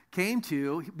Paul came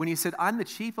to when he said, I'm the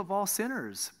chief of all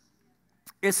sinners.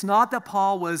 It's not that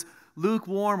Paul was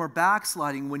lukewarm or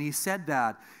backsliding when he said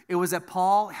that. It was that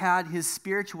Paul had his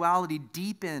spirituality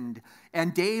deepened,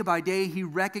 and day by day he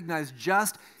recognized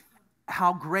just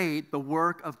how great the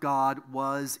work of God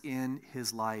was in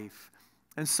his life.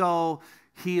 And so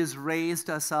he has raised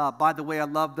us up. By the way, I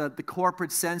love the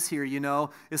corporate sense here, you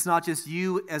know. It's not just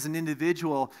you as an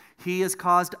individual. He has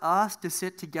caused us to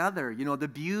sit together. You know, the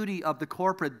beauty of the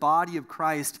corporate body of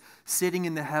Christ sitting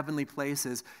in the heavenly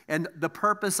places. And the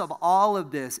purpose of all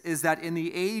of this is that in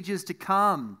the ages to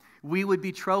come, we would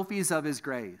be trophies of his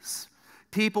grace.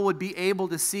 People would be able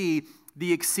to see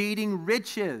the exceeding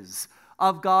riches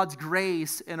of God's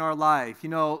grace in our life. You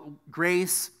know,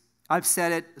 grace, I've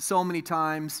said it so many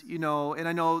times, you know, and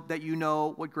I know that you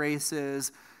know what grace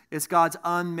is. It's God's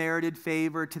unmerited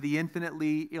favor to the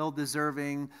infinitely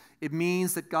ill-deserving. It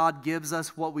means that God gives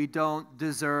us what we don't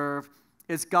deserve.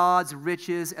 It's God's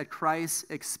riches at Christ's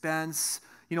expense.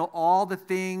 You know, all the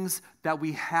things that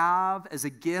we have as a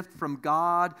gift from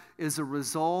God is a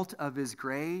result of his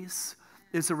grace.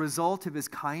 It's a result of his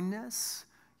kindness.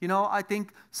 You know, I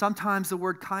think sometimes the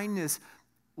word kindness,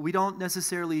 we don't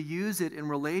necessarily use it in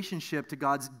relationship to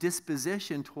God's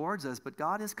disposition towards us, but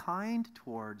God is kind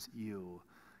towards you.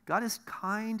 God is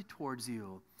kind towards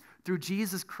you. Through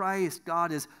Jesus Christ,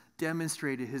 God has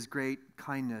demonstrated his great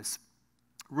kindness.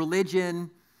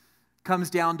 Religion comes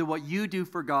down to what you do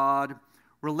for God.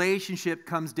 Relationship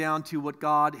comes down to what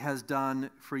God has done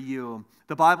for you.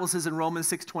 The Bible says in Romans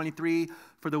 6:23,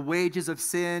 for the wages of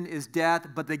sin is death,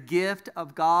 but the gift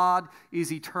of God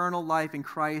is eternal life in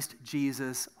Christ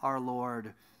Jesus our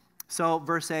Lord. So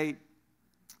verse 8,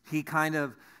 he kind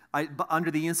of, under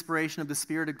the inspiration of the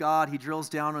Spirit of God, he drills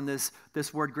down on this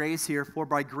word grace here. For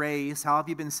by grace, how have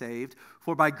you been saved?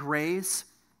 For by grace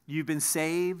you've been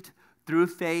saved through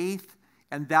faith,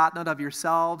 and that not of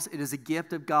yourselves. It is a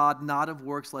gift of God, not of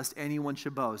works, lest anyone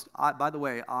should boast. By the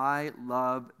way, I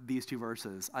love these two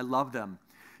verses. I love them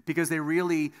because they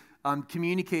really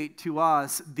communicate to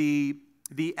us the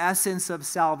essence of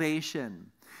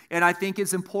salvation. And I think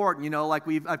it's important, you know, like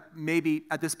maybe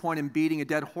at this point I'm beating a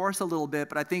dead horse a little bit,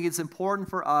 but I think it's important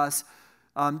for us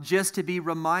just to be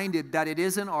reminded that it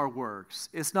isn't our works.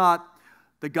 It's not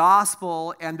the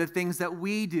gospel and the things that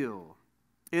we do.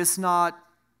 It's not,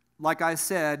 like I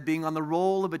said, being on the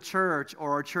roll of a church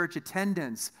or a church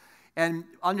attendance. And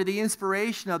under the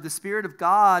inspiration of the Spirit of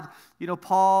God, you know,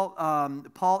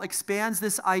 Paul expands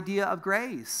this idea of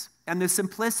grace and the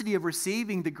simplicity of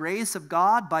receiving the grace of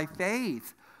God by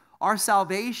faith. Our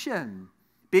salvation,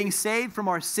 being saved from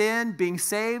our sin, being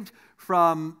saved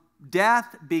from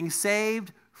death, being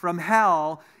saved from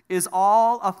hell, is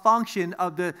all a function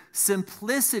of the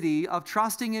simplicity of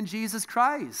trusting in Jesus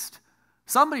Christ.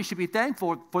 Somebody should be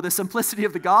thankful for the simplicity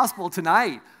of the gospel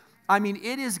tonight. I mean,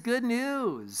 it is good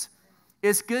news.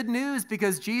 It's good news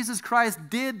because Jesus Christ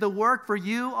did the work for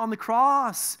you on the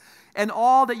cross. And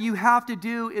all that you have to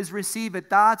do is receive it.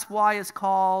 That's why it's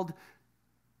called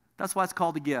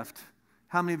a gift.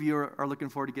 How many of you are looking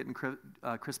forward to getting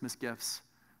Christmas gifts?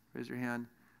 Raise your hand.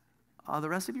 The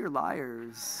rest of you are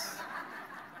liars.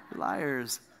 You're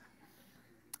liars.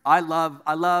 I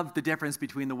love the difference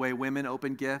between the way women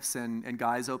open gifts and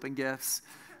guys open gifts.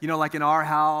 You know, like in our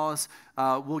house,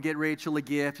 we'll get Rachel a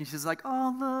gift, and she's like,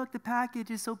 oh, look, the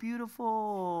package is so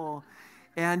beautiful.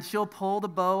 And she'll pull the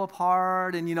bow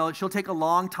apart, and, you know, she'll take a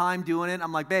long time doing it.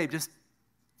 I'm like, babe, just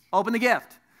open the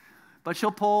gift. But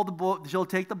she'll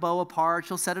take the bow apart,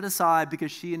 she'll set it aside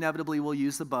because she inevitably will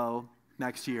use the bow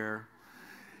next year.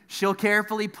 She'll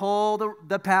carefully pull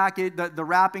the package, the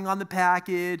wrapping on the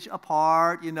package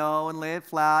apart, you know, and lay it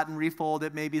flat and refold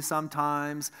it maybe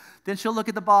sometimes. Then she'll look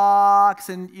at the box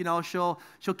and, you know, she'll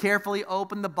carefully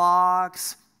open the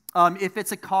box. If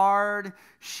it's a card,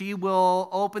 she will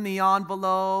open the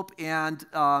envelope and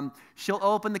she'll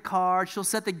open the card. She'll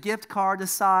set the gift card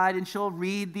aside and she'll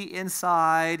read the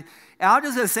inside. And I'm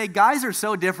just going to say, guys are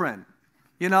so different.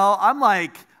 You know, I'm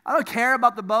like, I don't care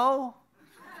about the bow.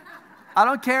 I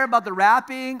don't care about the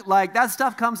wrapping. Like, that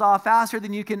stuff comes off faster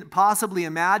than you can possibly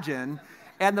imagine.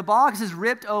 And the box is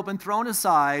ripped open, thrown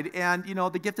aside, and, you know,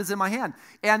 the gift is in my hand.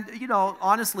 And, you know,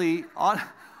 honestly,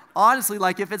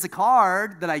 like, if it's a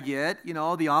card that I get, you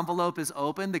know, the envelope is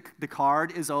open, the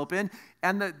card is open,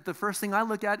 and the first thing I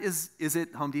look at is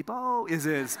it Home Depot? Is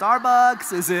it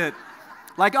Starbucks? Is it,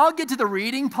 like, I'll get to the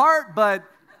reading part, but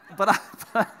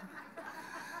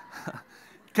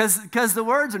because the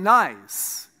words are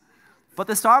nice. But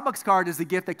the Starbucks card is the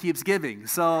gift that keeps giving.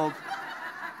 So,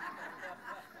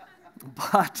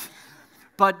 but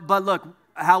look,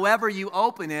 however you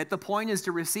open it, the point is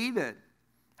to receive it.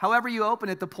 However you open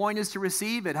it, the point is to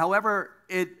receive it. However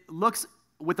it looks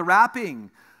with the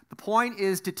wrapping, the point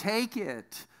is to take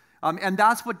it. And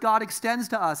that's what God extends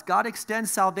to us. God extends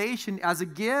salvation as a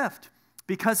gift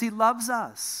because he loves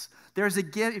us. There's a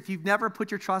gift, if you've never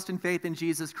put your trust and faith in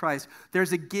Jesus Christ,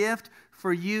 there's a gift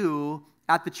for you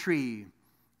at the tree,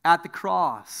 at the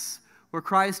cross, where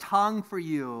Christ hung for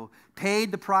you, paid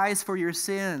the price for your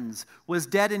sins, was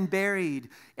dead and buried,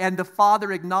 and the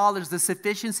Father acknowledged the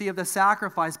sufficiency of the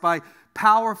sacrifice by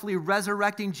powerfully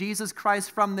resurrecting Jesus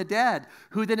Christ from the dead,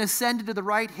 who then ascended to the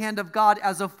right hand of God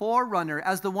as a forerunner,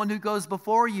 as the one who goes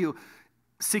before you,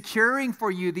 securing for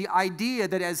you the idea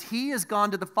that as he has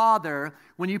gone to the Father,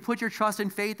 when you put your trust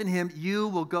and faith in him, you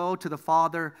will go to the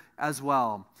Father as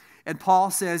well. And Paul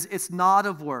says, it's not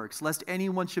of works, lest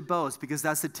anyone should boast, because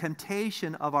that's the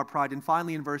temptation of our pride. And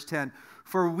finally, in verse 10,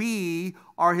 for we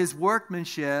are his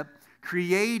workmanship,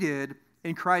 created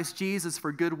in Christ Jesus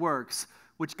for good works,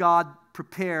 which God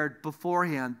prepared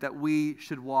beforehand that we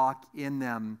should walk in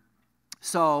them.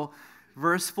 So,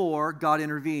 verse 4, God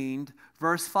intervened.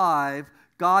 Verse 5,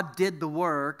 God did the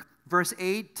work. Verse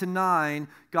 8 to 9,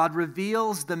 God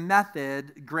reveals the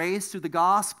method, grace through the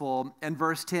gospel. And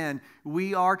verse 10,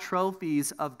 we are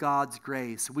trophies of God's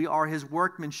grace. We are his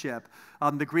workmanship.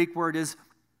 The Greek word is,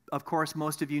 of course,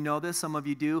 most of you know this, some of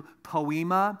you do,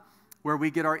 poema, where we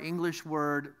get our English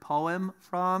word poem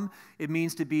from. It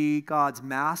means to be God's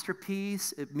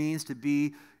masterpiece. It means to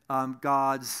be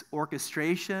God's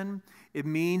orchestration. It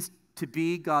means to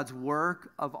be God's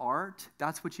work of art.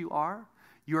 That's what you are.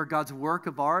 You are God's work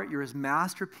of art. You're his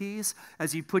masterpiece.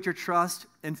 As you put your trust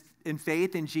and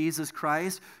faith in Jesus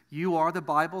Christ, you are, the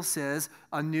Bible says,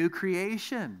 a new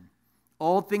creation.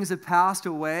 Old things have passed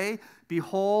away.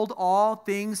 Behold, all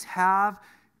things have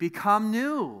become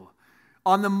new.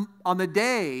 On the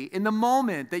day, in the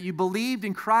moment that you believed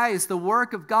in Christ, the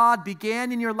work of God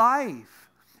began in your life.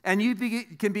 And you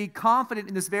can be confident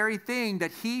in this very thing,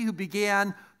 that he who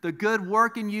began the good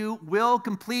work in you will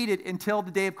complete it until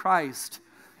the day of Christ.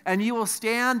 And you will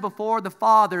stand before the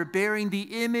Father bearing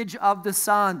the image of the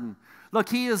Son. Look,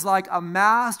 he is like a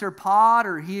master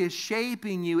potter. He is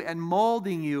shaping you and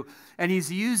molding you. And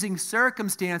he's using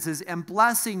circumstances and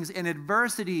blessings and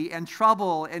adversity and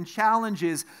trouble and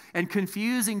challenges and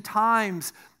confusing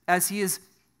times as he is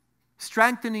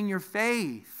strengthening your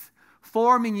faith,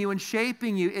 forming you and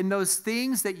shaping you in those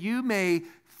things that you may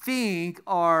think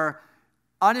are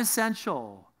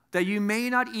unessential, that you may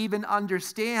not even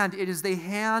understand. It is the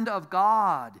hand of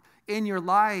God in your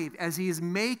life as he is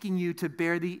making you to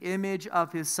bear the image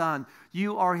of his Son.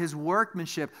 You are his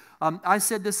workmanship. I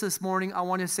said this morning. I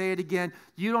want to say it again.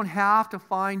 You don't have to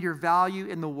find your value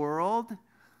in the world.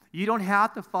 You don't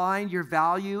have to find your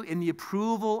value in the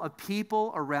approval of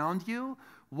people around you.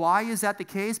 Why is that the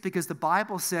case? Because the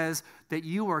Bible says that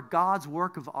you are God's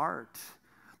work of art,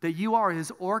 that you are his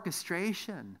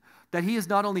orchestration, that he is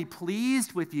not only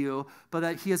pleased with you, but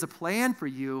that he has a plan for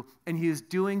you, and he is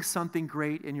doing something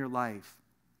great in your life.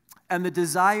 And the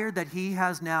desire that he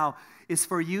has now is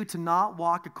for you to not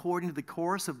walk according to the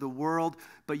course of the world,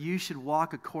 but you should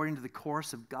walk according to the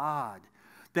course of God.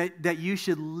 That you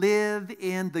should live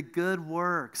in the good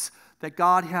works that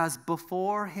God has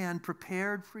beforehand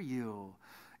prepared for you.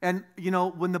 And, you know,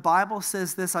 when the Bible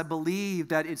says this, I believe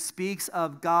that it speaks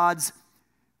of God's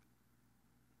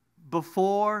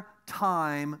before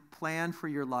time plan for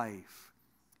your life.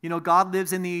 You know, God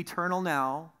lives in the eternal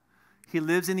now. He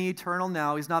lives in the eternal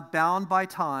now. He's not bound by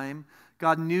time.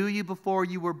 God knew you before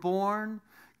you were born.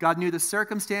 God knew the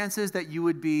circumstances that you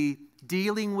would be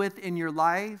dealing with in your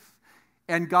life.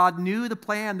 And God knew the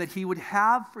plan that he would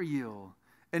have for you,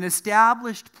 an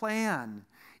established plan.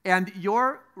 And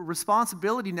your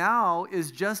responsibility now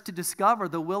is just to discover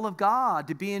the will of God,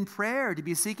 to be in prayer, to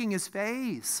be seeking his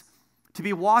face, to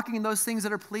be walking in those things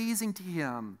that are pleasing to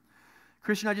Him.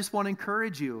 Christian, I just want to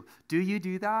encourage you. Do you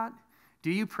do that? Do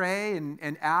you pray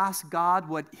and ask God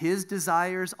what His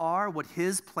desires are, what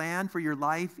His plan for your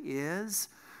life is?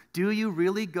 Do you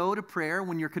really go to prayer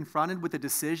when you're confronted with a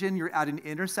decision, you're at an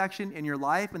intersection in your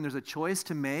life and there's a choice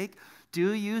to make?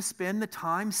 Do you spend the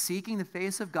time seeking the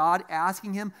face of God,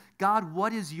 asking Him, God,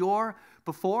 what is your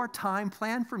before time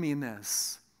plan for me in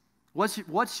this?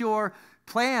 What's your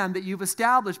plan that you've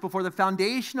established before the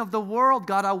foundation of the world?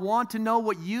 God, I want to know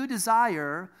what you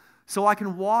desire so I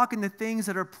can walk in the things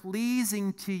that are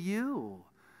pleasing to you.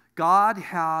 God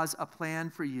has a plan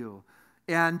for you.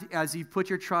 And as you put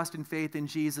your trust and faith in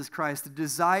Jesus Christ, the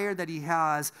desire that He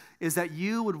has is that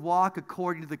you would walk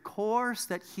according to the course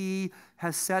that He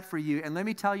has set for you. And let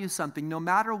me tell you something, no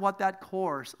matter what that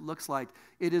course looks like,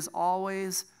 it is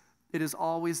always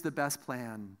the best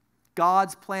plan.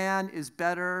 God's plan is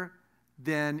better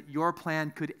than your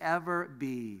plan could ever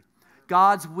be.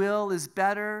 God's will is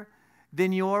better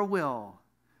than your will.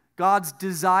 God's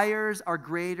desires are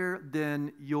greater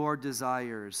than your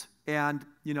desires. And,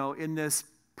 in this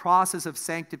process of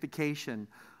sanctification,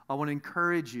 I want to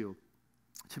encourage you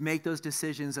to make those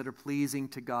decisions that are pleasing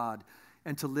to God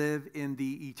and to live in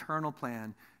the eternal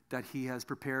plan that He has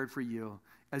prepared for you.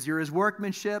 As you're His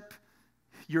workmanship,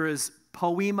 you're His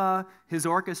poema, His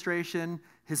orchestration,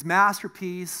 His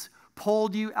masterpiece,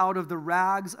 pulled you out of the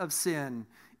rags of sin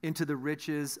into the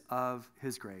riches of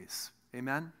His grace.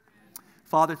 Amen?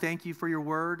 Father, thank you for your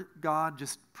word, God.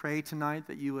 Just pray tonight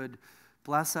that you would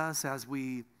bless us as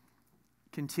we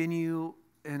continue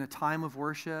in a time of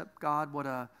worship. God, what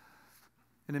an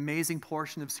amazing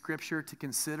portion of Scripture to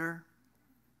consider.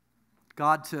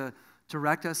 God, to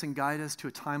direct us and guide us to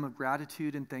a time of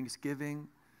gratitude and thanksgiving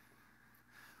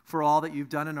for all that you've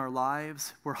done in our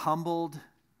lives. We're humbled,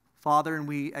 Father, and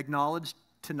we acknowledge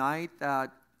tonight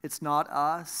that it's not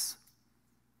us.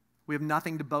 We have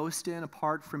nothing to boast in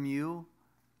apart from you.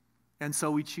 And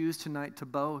so we choose tonight to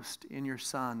boast in your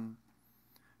Son,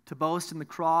 to boast in the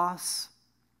cross,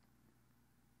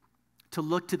 to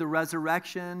look to the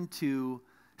resurrection, to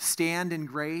stand in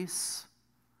grace.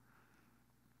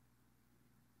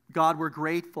 God, we're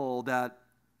grateful that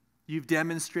you've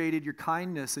demonstrated your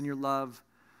kindness and your love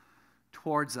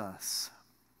towards us.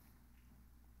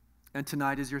 And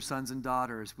tonight, as your sons and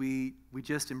daughters, we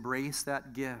just embrace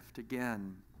that gift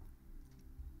again,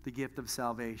 the gift of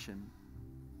salvation.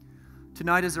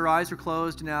 Tonight, as our eyes are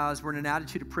closed and as we're in an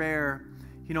attitude of prayer,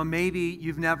 maybe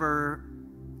you've never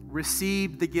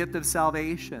received the gift of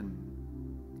salvation.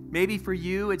 Maybe for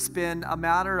you, it's been a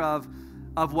matter of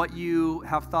what you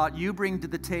have thought you bring to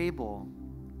the table.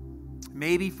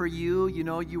 Maybe for you,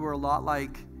 you were a lot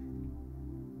like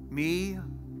me.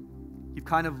 You've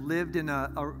kind of lived in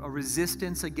a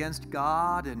resistance against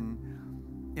God,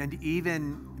 and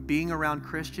even being around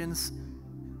Christians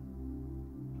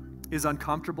is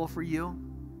uncomfortable for you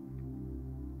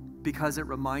because it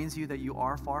reminds you that you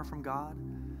are far from God.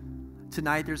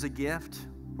 Tonight, there's a gift.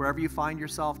 Wherever you find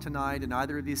yourself tonight, in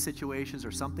either of these situations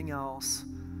or something else,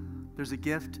 there's a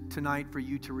gift tonight for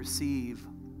you to receive,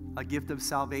 a gift of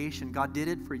salvation. God did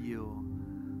it for you.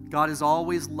 God has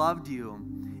always loved you,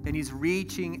 and He's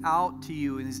reaching out to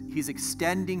you, and He's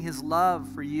extending His love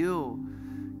for you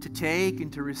to take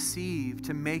and to receive,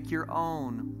 to make your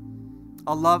own.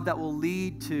 A love that will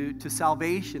lead to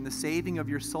salvation, the saving of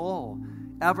your soul,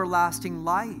 everlasting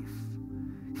life.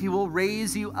 He will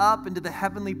raise you up into the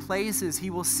heavenly places.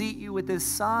 He will seat you with His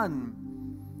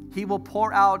Son. He will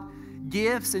pour out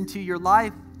gifts into your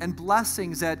life and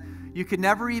blessings that you could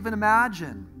never even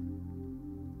imagine.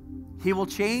 He will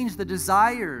change the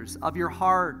desires of your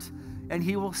heart, and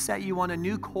He will set you on a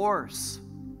new course.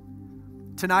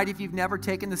 Tonight, if you've never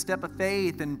taken the step of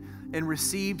faith and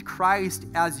received Christ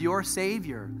as your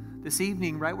Savior, this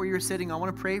evening, right where you're sitting, I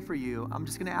want to pray for you. I'm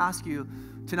just going to ask you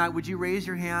tonight, would you raise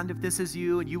your hand if this is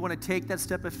you and you want to take that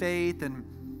step of faith and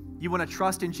you want to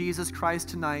trust in Jesus Christ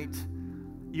tonight?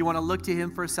 You want to look to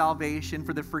Him for salvation,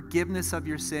 for the forgiveness of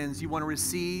your sins. You want to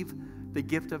receive the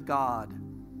gift of God.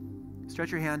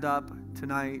 Stretch your hand up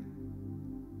tonight.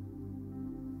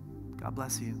 God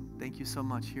bless you. Thank you so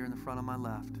much here in the front on my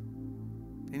left.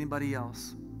 Anybody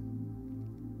else?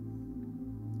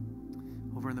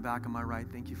 Over in the back on my right,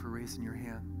 thank you for raising your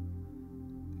hand.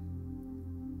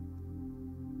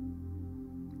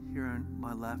 Here on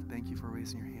my left, thank you for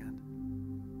raising your hand.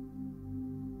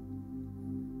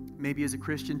 Maybe as a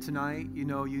Christian tonight, you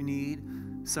need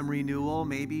some renewal.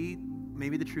 Maybe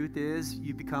the truth is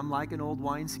you've become like an old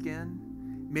wineskin.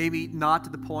 Maybe not to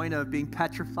the point of being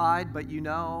petrified, but you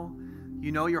know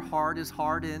your heart is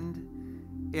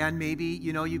hardened And maybe,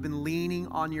 you've been leaning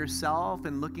on yourself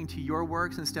and looking to your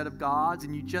works instead of God's,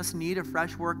 and you just need a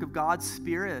fresh work of God's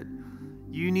Spirit.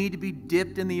 You need to be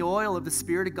dipped in the oil of the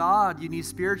Spirit of God. You need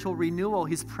spiritual renewal.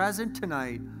 He's present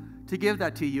tonight to give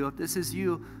that to you. If this is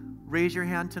you, raise your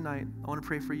hand tonight. I want to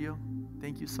pray for you.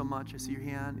 Thank you so much. I see your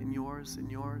hand, and yours, and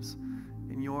yours,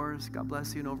 and yours. God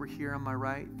bless you. And over here on my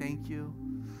right, thank you.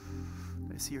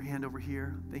 I see your hand over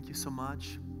here. Thank you so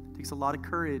much. It takes a lot of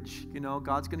courage.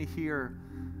 God's going to hear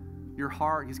your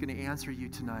heart. He's going to answer you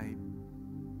tonight.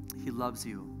 He loves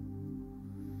you.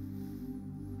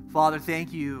 Father,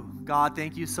 thank you. God,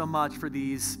 thank you so much for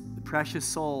these precious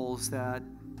souls that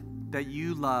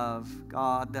you love,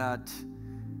 God, that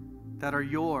are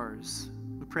yours.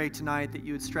 We pray tonight that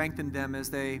you would strengthen them as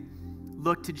they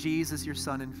look to Jesus, your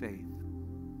Son, in faith.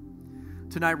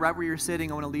 Tonight, right where you're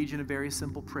sitting, I want to lead you in a very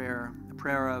simple prayer, a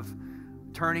prayer of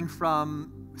turning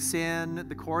from sin,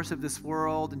 the course of this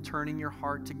world, and turning your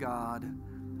heart to God,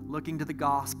 looking to the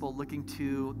gospel, looking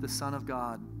to the Son of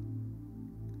God.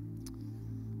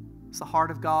 It's the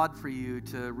heart of God for you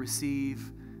to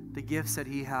receive the gifts that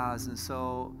he has. And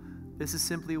so this is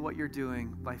simply what you're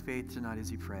doing by faith tonight as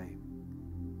you pray.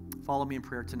 Follow me in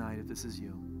prayer tonight if this is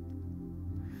you.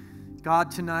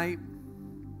 God, tonight,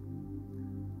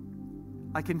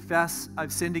 I confess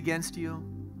I've sinned against you.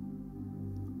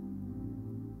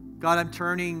 God, I'm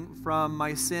turning from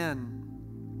my sin.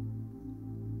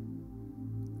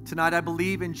 Tonight I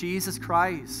believe in Jesus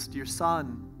Christ, your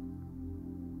Son.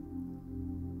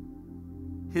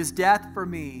 His death for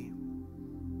me.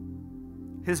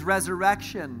 His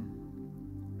resurrection.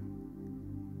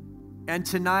 And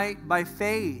tonight, by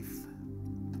faith,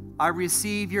 I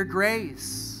receive your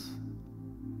grace.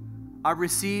 I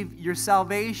receive your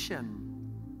salvation.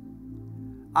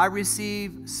 I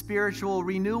receive spiritual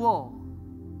renewal.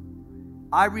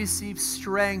 I receive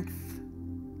strength.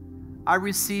 I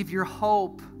receive your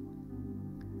hope.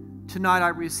 Tonight I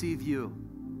receive you.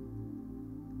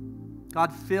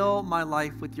 God, fill my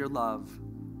life with your love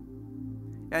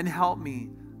and help me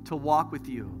to walk with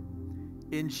you.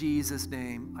 In Jesus'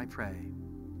 name I pray.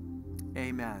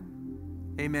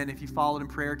 Amen. Amen. If you followed in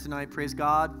prayer tonight, praise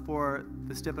God for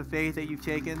the step of faith that you've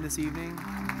taken this evening.